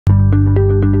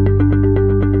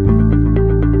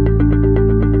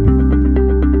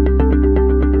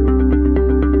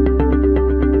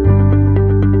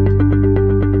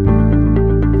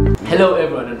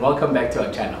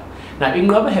Now,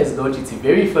 inqaba has launched its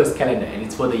very first calendar, and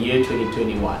it's for the year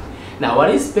 2021. Now, what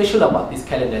is special about these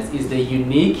calendars is the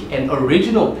unique and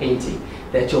original painting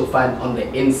that you'll find on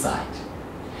the inside.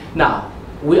 Now,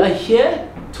 we are here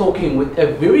talking with a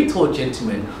very tall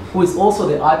gentleman who is also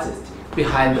the artist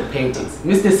behind the paintings.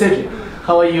 Mr. Cedrick,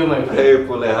 how are you, my friend? Hey,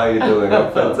 Pule, how you doing?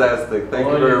 I'm fantastic. Thank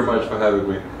you very much for having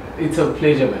me. It's a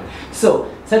pleasure, man. So,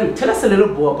 Cedrick, tell us a little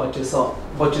more about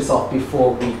yourself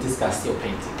before we discuss your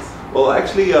paintings. Well,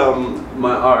 actually,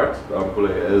 my art, Pule,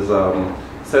 is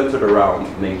centered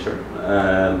around nature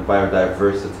and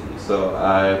biodiversity. So,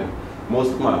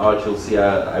 most of my art, you'll see,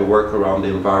 I work around the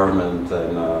environment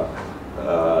and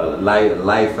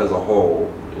life as a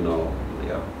whole, you know.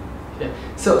 Yeah.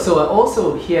 So I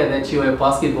also hear that you're a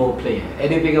basketball player.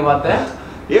 Anything about that?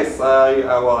 Yes, I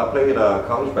played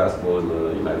college basketball in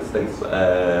the United States,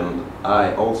 and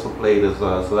I also played as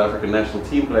a South African national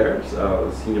team player,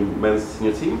 men's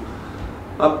senior team.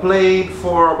 I played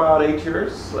for about 8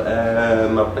 years,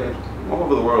 and I played all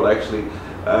over the world actually.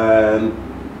 And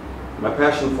my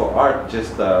passion for art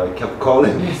just kept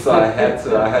calling me, so I had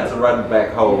to run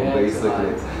back home,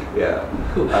 basically. Yeah.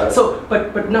 Cool.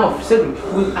 But now,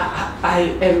 Cedrick, I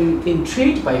am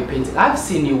intrigued by your painting. I've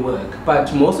seen your work,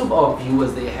 but most of our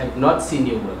viewers, they have not seen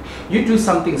your work. You do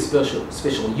something special.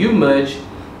 You merge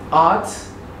art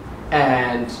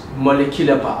and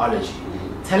molecular biology.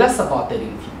 Tell us about that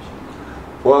infusion.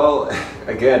 Well,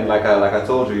 again, like I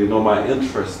told you, you know, my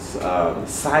interests,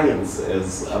 science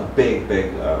is a big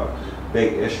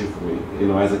issue for me. You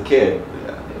know, as a kid,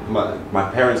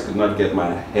 my parents could not get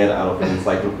my head out of an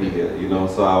encyclopedia, you know,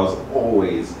 so I was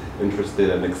always interested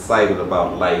and excited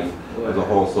about life as a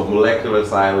whole. So molecular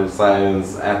science,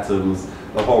 atoms,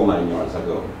 the whole 9 yards I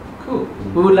go. Cool.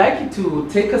 We would like you to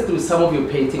take us through some of your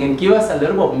painting and give us a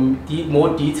little bit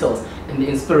more details and the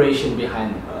inspiration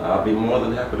behind it. I'll be more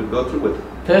than happy to go through it.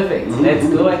 Perfect. Let's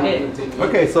go ahead.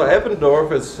 Okay, so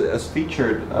Eppendorf is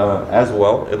featured as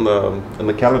well in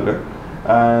the calendar,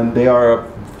 and they are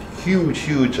a huge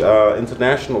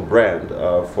international brand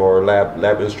for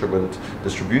lab instrument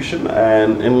distribution,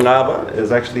 and inqaba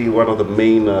is actually one of the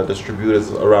main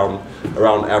distributors around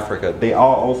Africa. They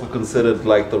are also considered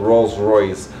like the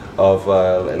Rolls-Royce of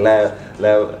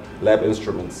lab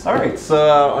instruments. All right,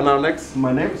 so on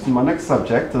my next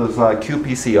subject is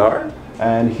qpcr,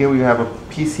 and here we have a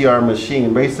PCR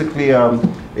machine. Basically,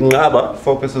 inqaba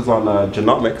focuses on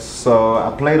genomics, so I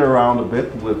played around a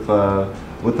bit with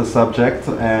the subject,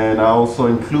 and I also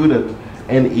included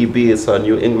NEB, it's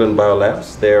New England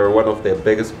Biolabs. They're one of their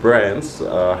biggest brands,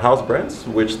 house brands,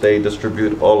 which they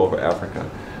distribute all over Africa.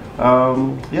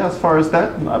 Yeah, as far as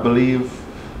that, I believe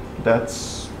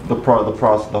that's the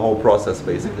whole process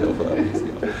basically of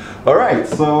PCR. All right,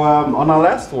 so on our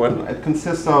last one, it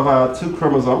consists of 2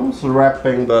 chromosomes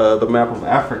wrapping the map of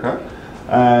Africa,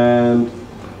 and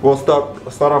we'll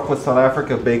start off with South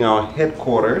Africa being our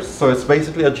headquarters. So it's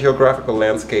basically a geographical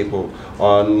landscape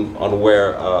on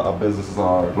where our businesses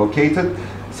are located.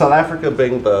 South Africa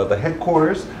being the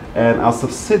headquarters, and our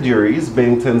subsidiaries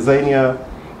being Tanzania,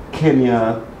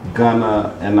 Kenya,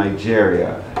 Ghana, and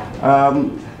Nigeria.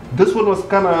 This one was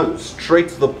kind of straight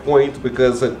to the point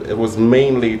because it was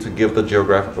mainly to give the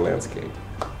geographical landscape.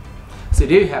 So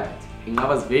there you have it,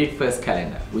 inqaba's very first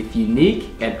calendar with unique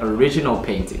and original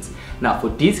paintings. Now, for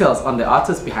details on the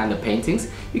artist behind the paintings,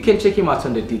 you can check him out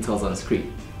on the details on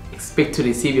screen. Expect to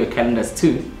receive your calendars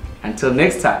too. Until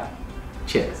next time,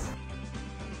 cheers.